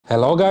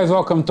Hello guys,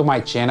 welcome to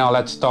my channel.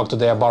 Let's talk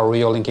today about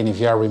Reolink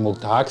NVR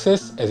remote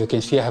access. As you can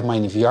see, I have my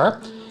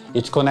NVR.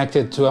 It's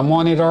connected to a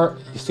monitor.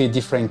 You see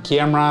different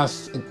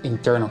cameras,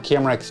 internal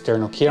camera,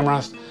 external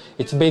cameras.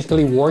 It's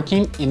basically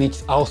working, and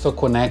it's also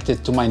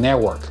connected to my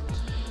network.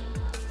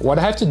 What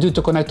I have to do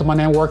to connect to my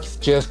network is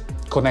just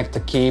connect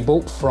the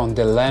cable from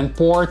the LAN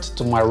port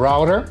to my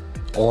router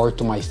or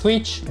to my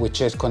switch,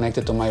 which is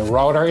connected to my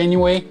router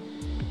anyway.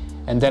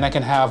 And then I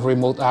can have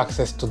remote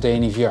access to the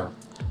NVR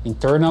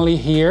internally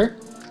here,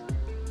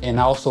 and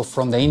also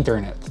from the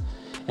internet.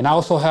 And I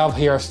also have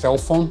here a cell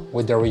phone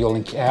with the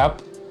Reolink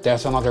app.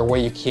 That's another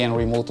way you can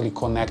remotely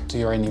connect to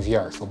your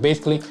NVR. So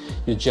basically,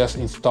 you just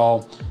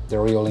install the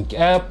Reolink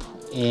app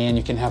and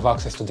you can have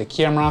access to the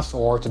cameras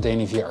or to the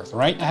NVRs,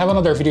 right? I have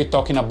another video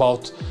talking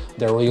about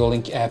the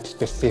Reolink app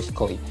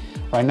specifically.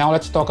 Right now,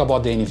 let's talk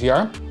about the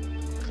NVR.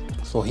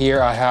 So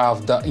here I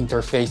have the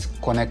interface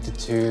connected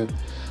to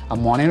a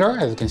monitor.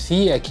 As you can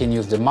see, I can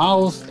use the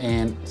mouse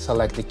and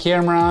select the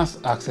cameras,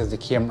 access the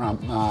camera,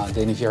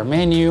 the NVR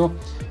menu,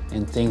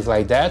 and things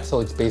like that. So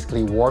it's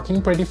basically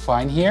working pretty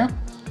fine here.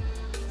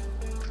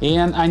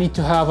 And I need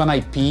to have an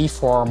IP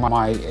for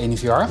my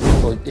NVR.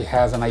 So it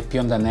has an IP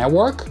on the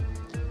network,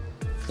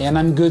 and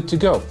I'm good to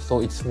go.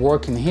 So it's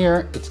working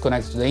here, it's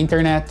connected to the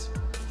internet.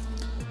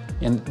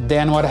 And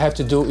then what I have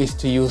to do is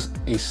to use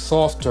a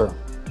software.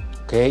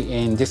 Okay,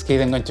 in this case,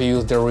 I'm going to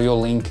use the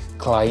Reolink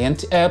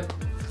Client app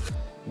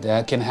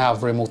that can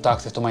have remote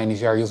access to my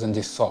NVR using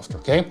this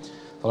software, okay?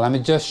 So let me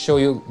just show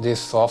you this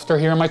software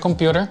here on my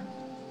computer.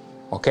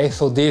 Okay,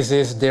 so this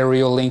is the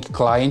Reolink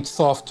Client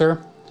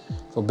Software.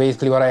 So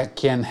basically what I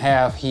can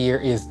have here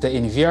is the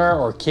NVR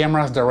or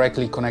cameras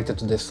directly connected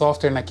to the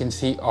software, and I can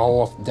see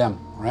all of them,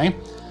 right?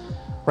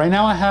 Right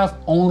now I have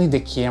only the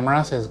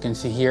cameras, as you can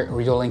see here,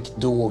 Reolink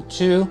Duo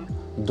 2,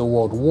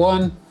 Duo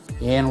 1,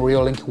 and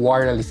Reolink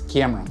Wireless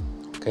Camera.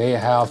 Okay, I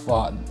have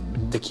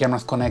the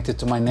cameras connected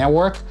to my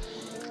network,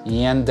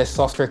 and the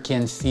software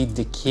can see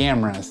the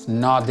cameras,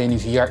 not the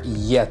NVR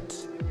yet.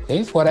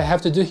 Okay, so what I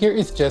have to do here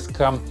is just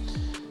come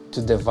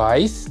to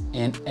device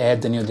and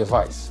add the new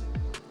device.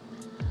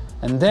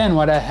 And then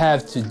what I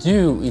have to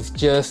do is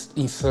just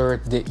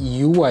insert the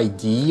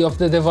UID of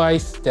the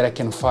device that I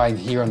can find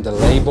here on the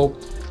label.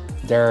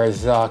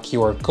 There's a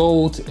QR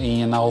code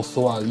and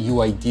also a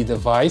UID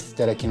device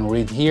that I can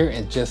read here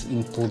and just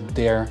input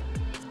there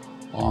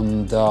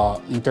on the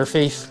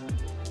interface,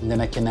 and then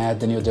I can add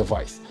the new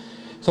device.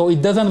 So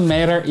it doesn't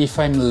matter if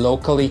I'm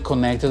locally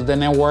connected to the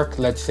network.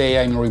 Let's say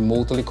I'm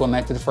remotely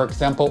connected, for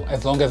example.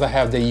 As long as I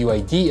have the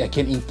UID, I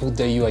can input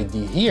the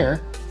UID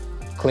here,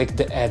 click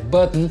the add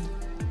button,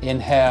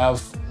 and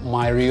have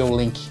my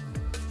Reolink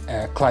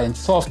client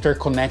software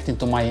connecting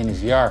to my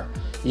NVR.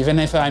 Even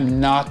if I'm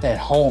not at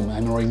home,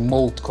 I'm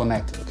remote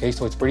connected, okay?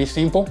 So it's pretty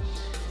simple.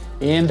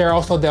 And there's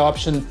also the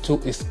option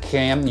to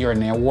scan your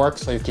network,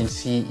 so you can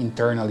see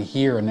internally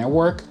here a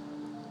network.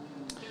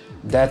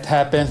 That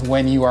happens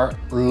when you are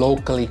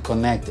locally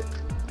connected,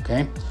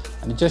 okay?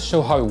 Let me just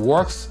show how it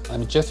works.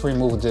 Let me just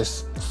remove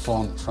this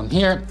phone from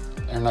here.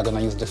 I'm not gonna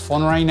use the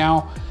phone right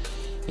now.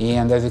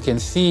 And as you can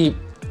see,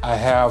 I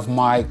have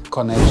my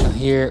connection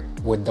here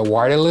with the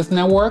wireless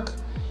network,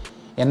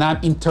 and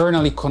I'm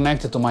internally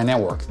connected to my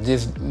network.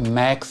 This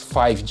Max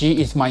 5G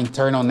is my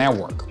internal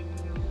network.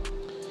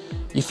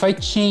 If I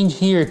change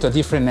here to a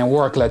different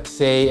network, let's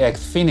say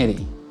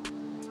Xfinity,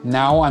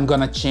 now I'm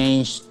gonna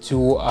change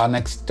to an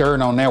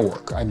external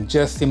network. I'm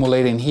just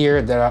simulating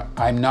here that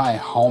I'm not at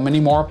home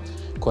anymore,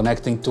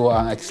 connecting to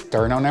an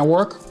external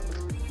network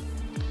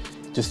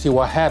to see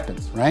what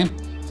happens, right?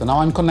 So now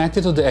I'm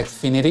connected to the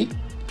Xfinity.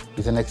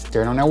 It's an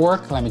external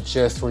network. Let me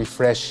just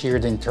refresh here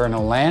the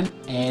internal LAN,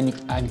 and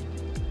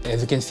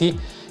as you can see,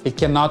 it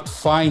cannot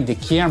find the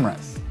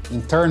cameras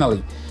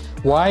internally.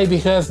 Why?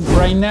 Because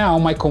right now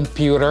my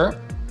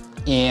computer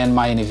and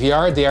my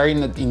NVR, they are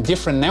in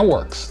different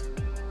networks.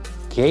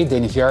 Okay, the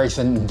NVR is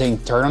in the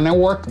internal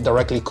network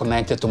directly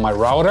connected to my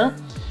router,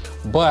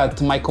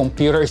 but my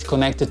computer is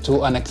connected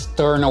to an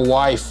external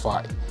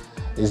Wi-Fi.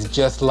 It's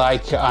just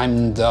like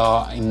I'm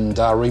in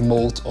the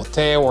remote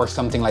hotel or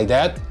something like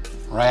that,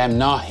 right? I'm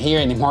not here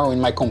anymore with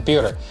my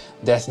computer.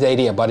 That's the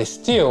idea, but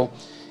still,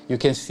 you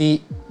can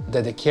see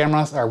that the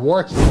cameras are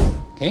working.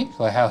 Okay,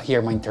 so I have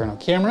here my internal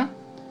camera.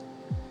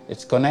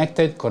 It's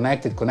connected.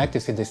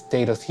 See the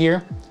status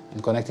here.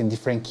 I'm connecting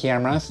different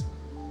cameras,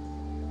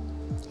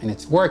 and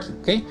it's working,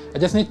 okay? I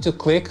just need to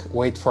click,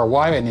 wait for a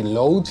while, and it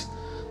loads,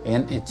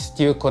 and it's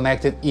still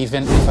connected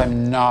even if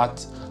I'm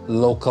not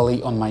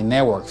locally on my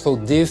network. So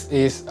this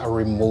is a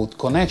remote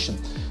connection.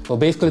 So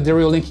basically the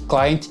Reolink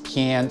client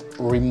can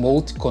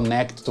remote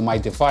connect to my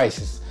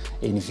devices.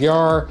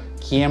 NVR,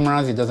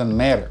 cameras, it doesn't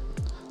matter.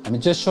 Let me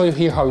just show you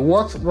here how it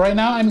works. Right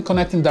now I'm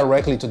connecting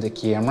directly to the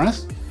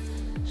cameras,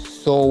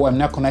 so I'm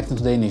not connecting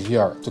to the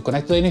NVR. To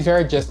connect to the NVR,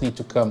 I just need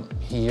to come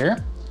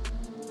here,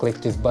 click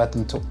this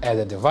button to add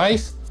a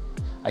device.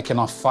 I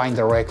cannot find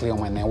directly on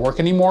my network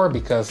anymore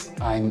because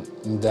I'm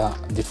in the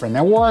different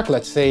network.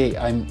 Let's say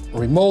I'm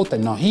remote,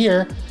 I'm not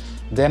here.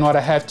 Then what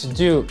I have to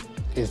do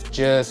is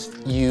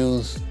just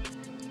use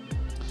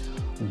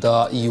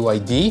the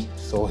UID.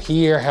 So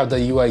here I have the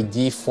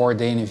UID for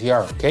the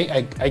NVR. Okay,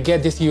 I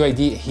get this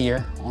UID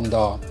here on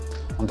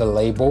the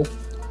label,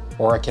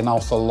 or I can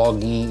also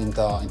log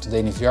into the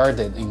NVR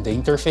in the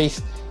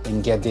interface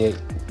and get the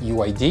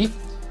UID.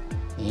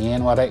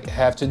 And what I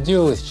have to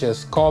do is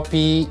just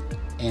copy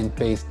and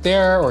paste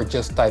there, or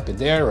just type it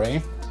there,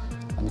 right?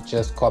 Let me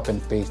just copy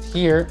and paste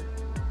here.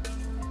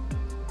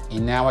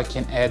 And now I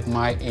can add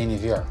my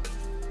NVR.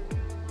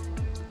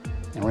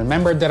 And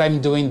remember that I'm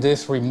doing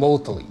this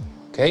remotely.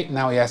 Okay,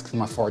 now he asks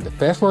me for the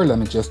password. Let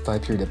me just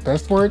type here the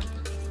password.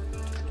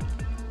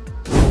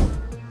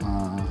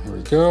 Here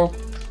we go.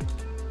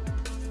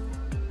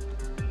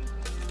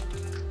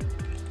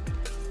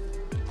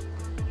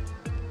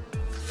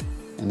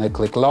 And I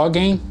click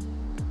login,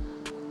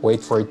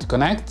 wait for it to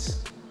connect.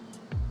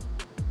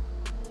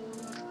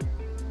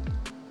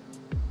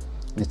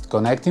 It's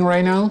connecting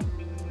right now.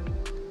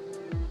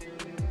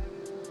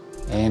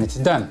 And it's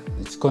done,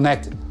 it's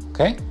connected,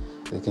 okay?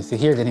 As you can see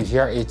here, the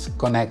NVR, it's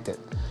connected.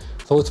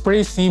 So it's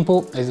pretty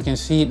simple. As you can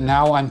see,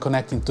 now I'm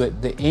connecting to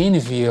the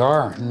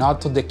NVR,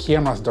 not to the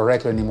cameras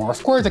directly anymore.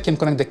 Of course, I can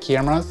connect the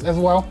cameras as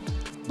well,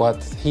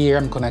 but here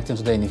I'm connecting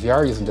to the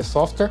NVR using the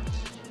software.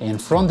 And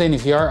from the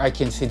NVR, I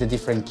can see the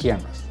different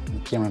cameras.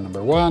 Camera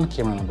number 1,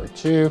 camera number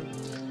 2,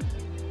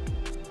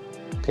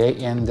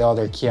 okay, and the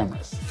other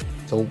cameras.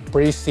 So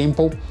pretty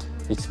simple,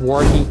 it's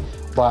working,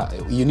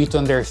 but you need to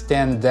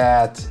understand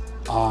that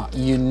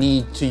you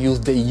need to use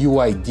the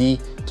UID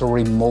to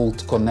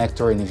remote connect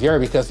your NVR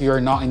because you're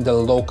not in the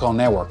local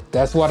network.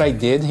 That's what I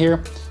did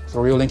here. So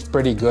Reolink's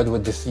pretty good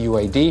with this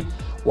UID.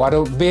 What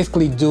I'm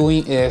basically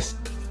doing is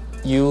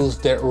use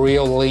the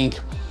Reolink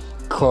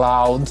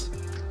cloud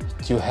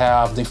to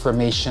have the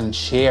information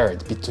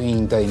shared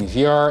between the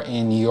NVR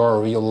and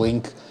your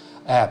Reolink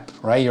app,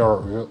 right?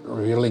 Your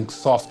Reolink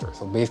software.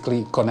 So basically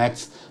it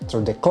connects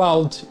through the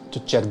cloud to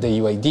check the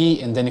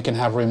UID, and then you can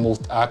have remote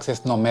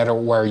access no matter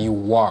where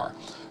you are.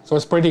 So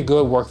it's pretty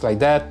good, works like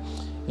that.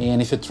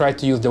 And if you try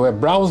to use the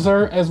web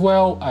browser as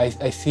well, I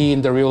see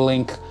in the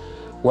Reolink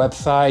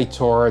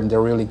website or in the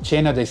Reolink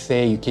channel, they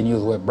say you can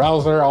use web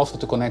browser also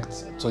to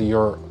connect to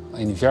your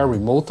NVR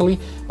remotely,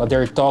 but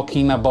they're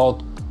talking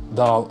about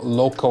the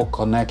local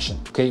connection,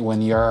 okay?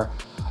 When you're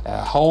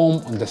at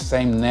home on the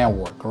same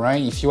network,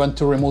 right? If you want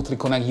to remotely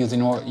connect using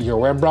your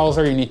web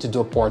browser, you need to do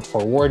a port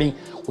forwarding,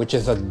 which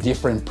is a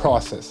different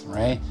process,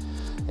 right?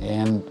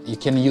 And you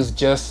can use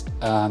just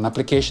an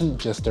application,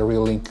 just the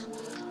Reolink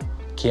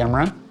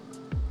camera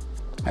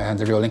and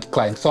the Reolink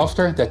Client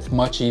Software. That's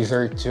much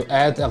easier to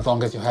add as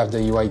long as you have the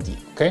UID,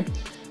 okay?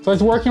 So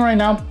it's working right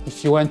now.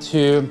 If you want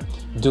to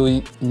do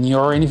it in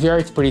your NVR,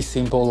 it's pretty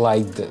simple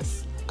like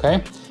this,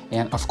 okay?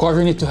 And of course,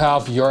 you need to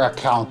have your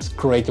account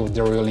created with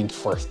the Reolink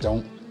first.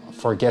 Don't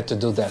forget to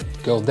do that.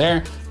 Go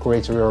there,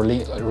 create a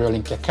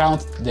Reolink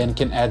account, then you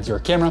can add your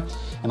camera.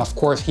 And of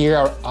course, here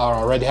I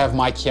already have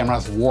my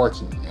cameras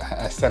working.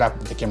 I set up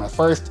the camera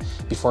first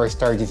before I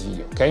start this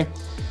video, okay?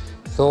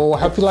 So I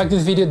hope you like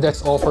this video.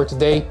 That's all for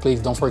today. Please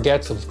don't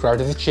forget to subscribe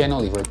to the channel,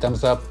 leave a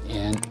thumbs up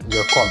and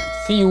your comment.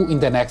 See you in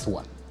the next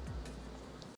one.